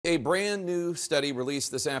A brand new study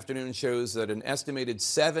released this afternoon shows that an estimated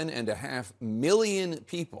 7.5 million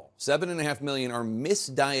people, 7.5 million, are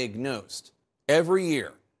misdiagnosed every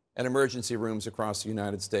year at emergency rooms across the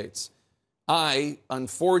United States. I,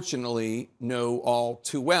 unfortunately, know all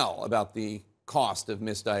too well about the cost of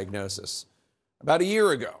misdiagnosis. About a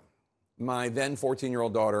year ago, my then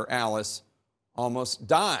 14-year-old daughter, Alice, almost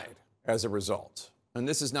died as a result. And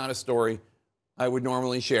this is not a story I would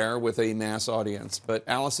normally share with a mass audience, but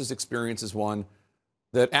Alice's experience is one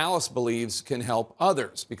that Alice believes can help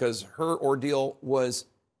others because her ordeal was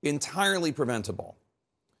entirely preventable.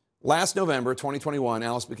 Last November, 2021,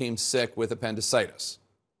 Alice became sick with appendicitis,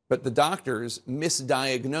 but the doctors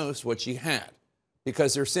misdiagnosed what she had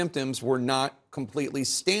because their symptoms were not completely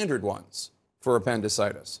standard ones for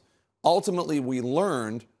appendicitis. Ultimately, we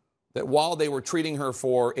learned that while they were treating her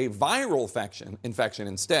for a viral infection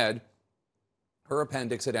instead, her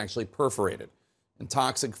appendix had actually perforated, and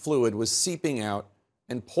toxic fluid was seeping out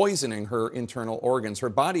and poisoning her internal organs. Her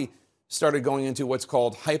body started going into what's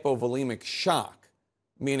called hypovolemic shock,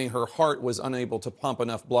 meaning her heart was unable to pump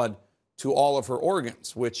enough blood to all of her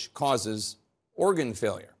organs, which causes organ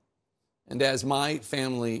failure. And as my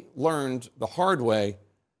family learned the hard way,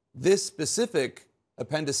 this specific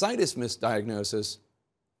appendicitis misdiagnosis,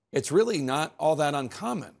 it's really not all that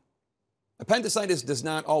uncommon. Appendicitis does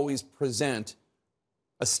not always present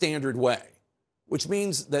a standard way, which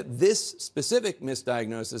means that this specific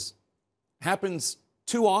misdiagnosis happens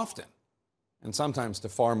too often and sometimes to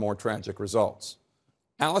far more tragic results.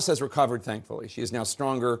 Alice has recovered, thankfully. She is now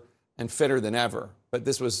stronger and fitter than ever, but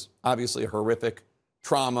this was obviously a horrific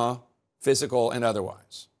trauma, physical and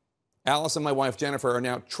otherwise. Alice and my wife, Jennifer, are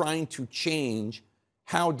now trying to change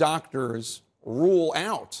how doctors rule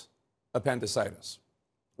out appendicitis.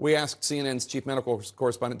 We asked CNN's chief medical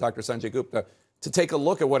correspondent, Dr. Sanjay Gupta, to take a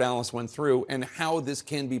look at what Alice went through and how this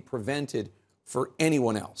can be prevented for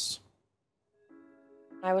anyone else.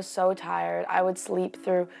 I was so tired. I would sleep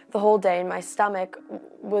through the whole day, and my stomach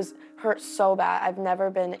was hurt so bad. I've never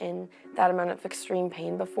been in that amount of extreme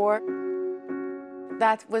pain before.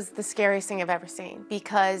 That was the scariest thing I've ever seen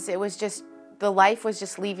because it was just, the life was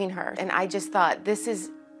just leaving her. And I just thought, this is,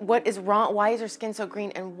 what is wrong? Why is her skin so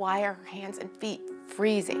green and why are her hands and feet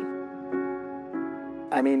freezing?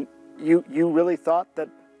 I mean, you really thought that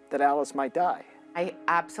Alice might die? I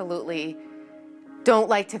absolutely don't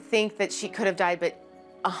like to think that she could have died, but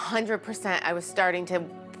 100% I was starting to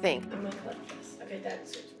think.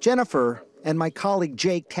 Jennifer and my colleague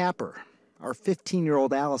Jake Tapper are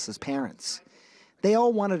 15-year-old Alice's parents. They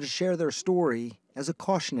all wanted to share their story as a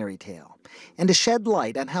cautionary tale and to shed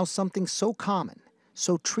light on how something so common,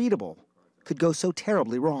 so treatable, could go so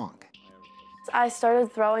terribly wrong. I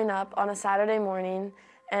started throwing up on a Saturday morning,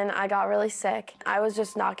 and I got really sick. I was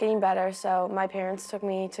just not getting better, so my parents took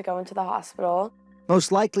me to go into the hospital.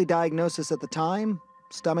 Most likely diagnosis at the time,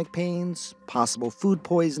 stomach pains, possible food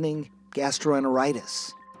poisoning,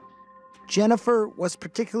 gastroenteritis. Jennifer was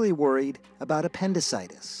particularly worried about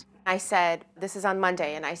appendicitis. I said, this is on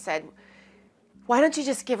Monday, and I said, why don't you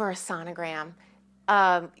just give her a sonogram?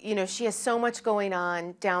 You know, she has so much going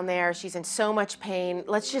on down there. She's in so much pain.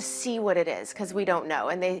 Let's just see what it is, because we don't know.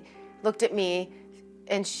 And they looked at me,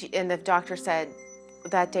 and the doctor said,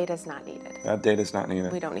 that data's not needed. That data's not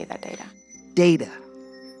needed. We don't need that data. Data,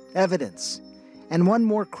 evidence, and one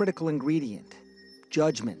more critical ingredient,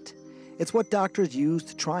 judgment. It's what doctors use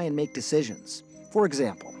to try and make decisions. For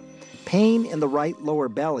example, pain in the right lower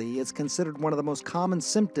belly is considered one of the most common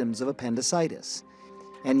symptoms of appendicitis.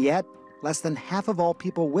 And yet, less than half of all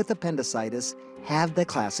people with appendicitis have the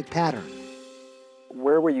classic pattern.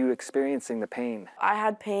 Where were you experiencing the pain? I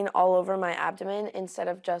had pain all over my abdomen instead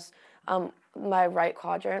of just my right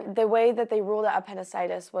quadrant. The way that they ruled out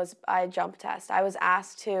appendicitis was by a jump test. I was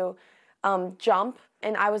asked to jump,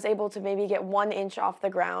 and I was able to maybe get 1 inch off the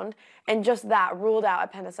ground, and just that ruled out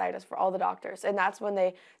appendicitis for all the doctors. And that's when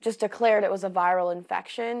they just declared it was a viral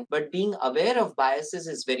infection. But being aware of biases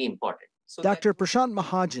is very important. So Dr. Prashant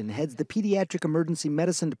Mahajan heads the Pediatric Emergency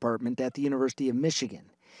Medicine Department at the University of Michigan.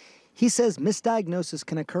 He says misdiagnosis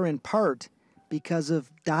can occur in part because of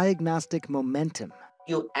diagnostic momentum.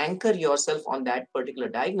 you anchor yourself on that particular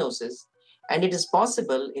diagnosis, and it is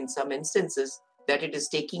possible in some instances that it is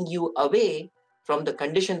taking you away from the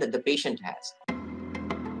condition that the patient has.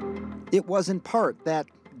 It was in part that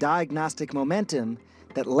diagnostic momentum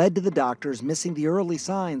that led to the doctors missing the early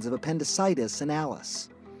signs of appendicitis in Alice.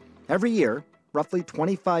 Every year, roughly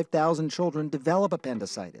 25,000 children develop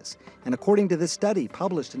appendicitis, and according to this study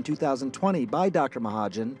published in 2020 by Dr.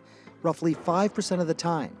 Mahajan, roughly 5% of the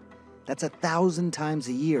time, that's 1,000 times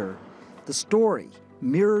a year, the story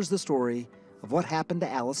mirrors the story of what happened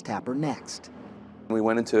to Alice Tapper next. We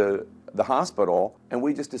went into the hospital and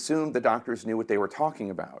we just assumed the doctors knew what they were talking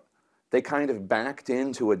about. They kind of backed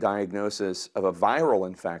into a diagnosis of a viral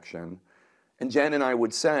infection. And Jen and I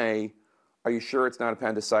would say, are you sure it's not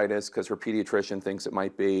appendicitis? Because her pediatrician thinks it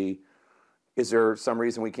might be. Is there some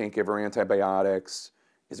reason we can't give her antibiotics?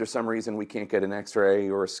 Is there some reason we can't get an x-ray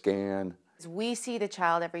or a scan? We see the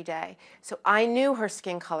child every day. So I knew her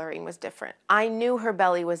skin coloring was different. I knew her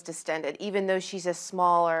belly was distended, even though she's a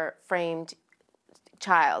smaller framed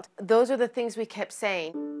child. Those are the things we kept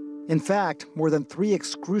saying. In fact, more than 3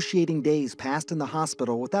 excruciating days passed in the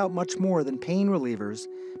hospital without much more than pain relievers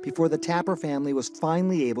before the Tapper family was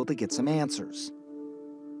finally able to get some answers.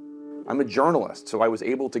 I'm a journalist, so I was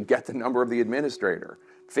able to get the number of the administrator,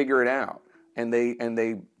 figure it out. And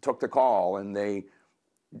they took the call and they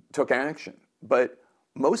took action. But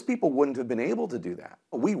most people wouldn't have been able to do that.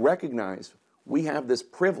 We recognize we have this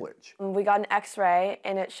privilege. We got an x-ray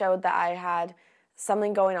and it showed that I had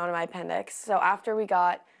something going on in my appendix. So after we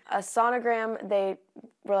got a sonogram, they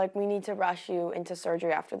were like, we need to rush you into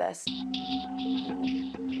surgery after this.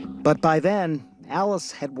 But by then,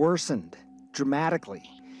 Alice had worsened dramatically.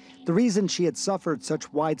 The reason she had suffered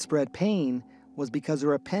such widespread pain was because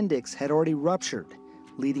her appendix had already ruptured,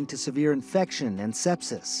 leading to severe infection and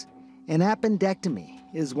sepsis. An appendectomy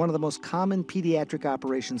is one of the most common pediatric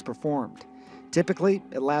operations performed. Typically,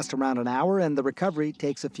 it lasts around an hour and the recovery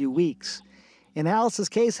takes a few weeks. In Alice's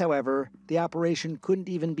case, however, the operation couldn't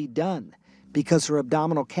even be done because her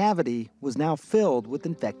abdominal cavity was now filled with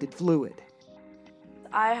infected fluid.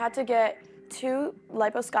 I had to get 2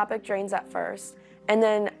 liposcopic drains at first, and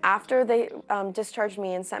then after they discharged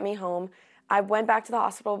me and sent me home, I went back to the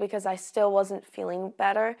hospital because I still wasn't feeling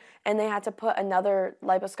better, and they had to put another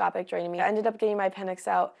liposcopic drain in me. I ended up getting my appendix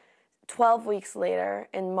out 12 weeks later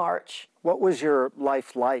in March. What was your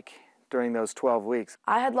life like during those 12 weeks?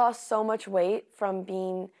 I had lost so much weight from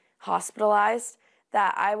being hospitalized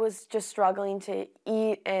that I was just struggling to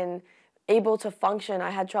eat and able to function. I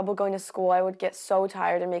had trouble going to school. I would get so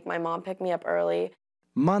tired and make my mom pick me up early.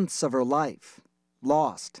 Months of her life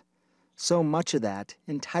lost. So much of that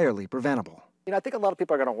entirely preventable. You know, I think a lot of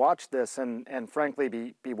people are going to watch this and frankly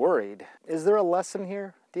be worried. Is there a lesson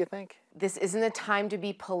here, do you think? This isn't a time to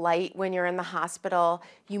be polite when you're in the hospital.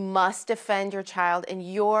 You must defend your child, and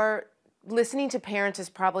listening to parents is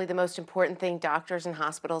probably the most important thing doctors and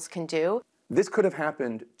hospitals can do. This could have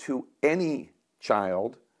happened to any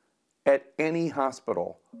child at any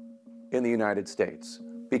hospital in the United States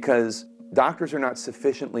because doctors are not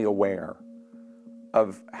sufficiently aware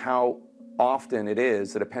of how often it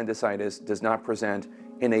is that appendicitis does not present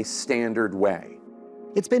in a standard way.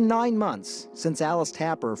 It's been 9 months since Alice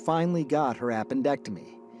Tapper finally got her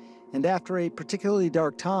appendectomy. And after a particularly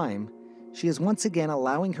dark time, she is once again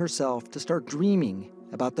allowing herself to start dreaming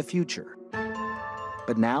about the future.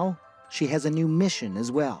 But now, she has a new mission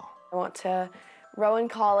as well. I want to row in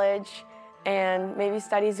college and maybe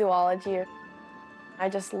study zoology. I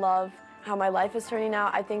just love how my life is turning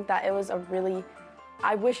out. I think that it was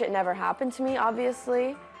I wish it never happened to me,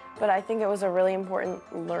 obviously, but I think it was a really important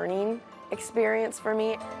learning experience for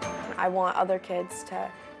me. I want other kids to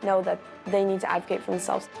know that they need to advocate for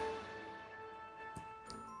themselves.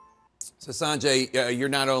 So Sanjay, you're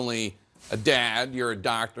not only a dad, you're a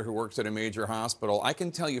doctor who works at a major hospital. I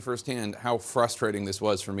can tell you firsthand how frustrating this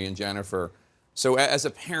was for me and Jennifer. So as a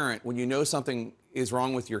parent, when you know something is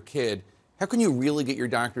wrong with your kid, how can you really get your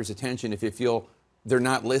doctor's attention if you feel they're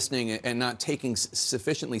not listening and not taking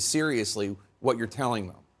sufficiently seriously what you're telling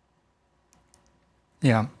them?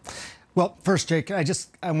 Yeah. Well, first, Jake, I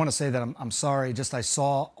want to say that I'm sorry. Just I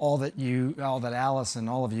saw all that Alice and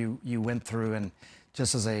all of you went through, and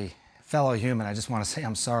just as a fellow human, I just want to say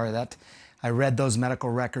I'm sorry that I read those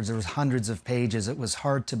medical records. There was hundreds of pages. It was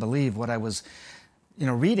hard to believe what I was,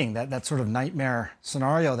 reading, that sort of nightmare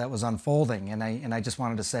scenario that was unfolding. And I just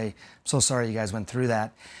wanted to say, I'm so sorry you guys went through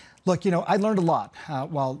that. Look, I learned a lot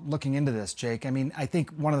while looking into this, Jake. I mean, I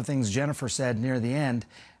think one of the things Jennifer said near the end,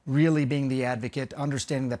 really being the advocate,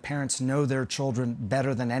 understanding that parents know their children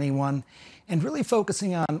better than anyone, and really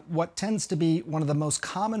focusing on what tends to be one of the most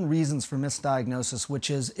common reasons for misdiagnosis, which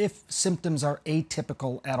is if symptoms are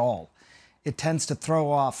atypical at all. It tends to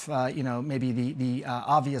throw off, maybe the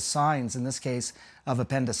obvious signs, in this case, of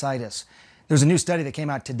appendicitis. There's a new study that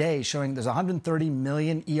came out today showing there's 130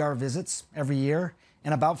 million ER visits every year,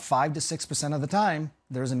 and about 5 to 6% of the time,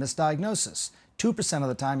 there's a misdiagnosis. 2% of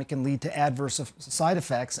the time, it can lead to adverse side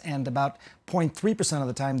effects, and about 0.3% of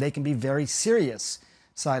the time, they can be very serious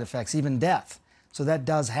side effects, even death. So that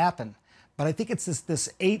does happen. But I think it's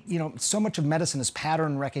so much of medicine is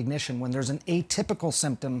pattern recognition. When there's an atypical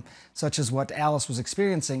symptom, such as what Alice was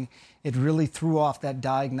experiencing, it really threw off that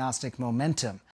diagnostic momentum.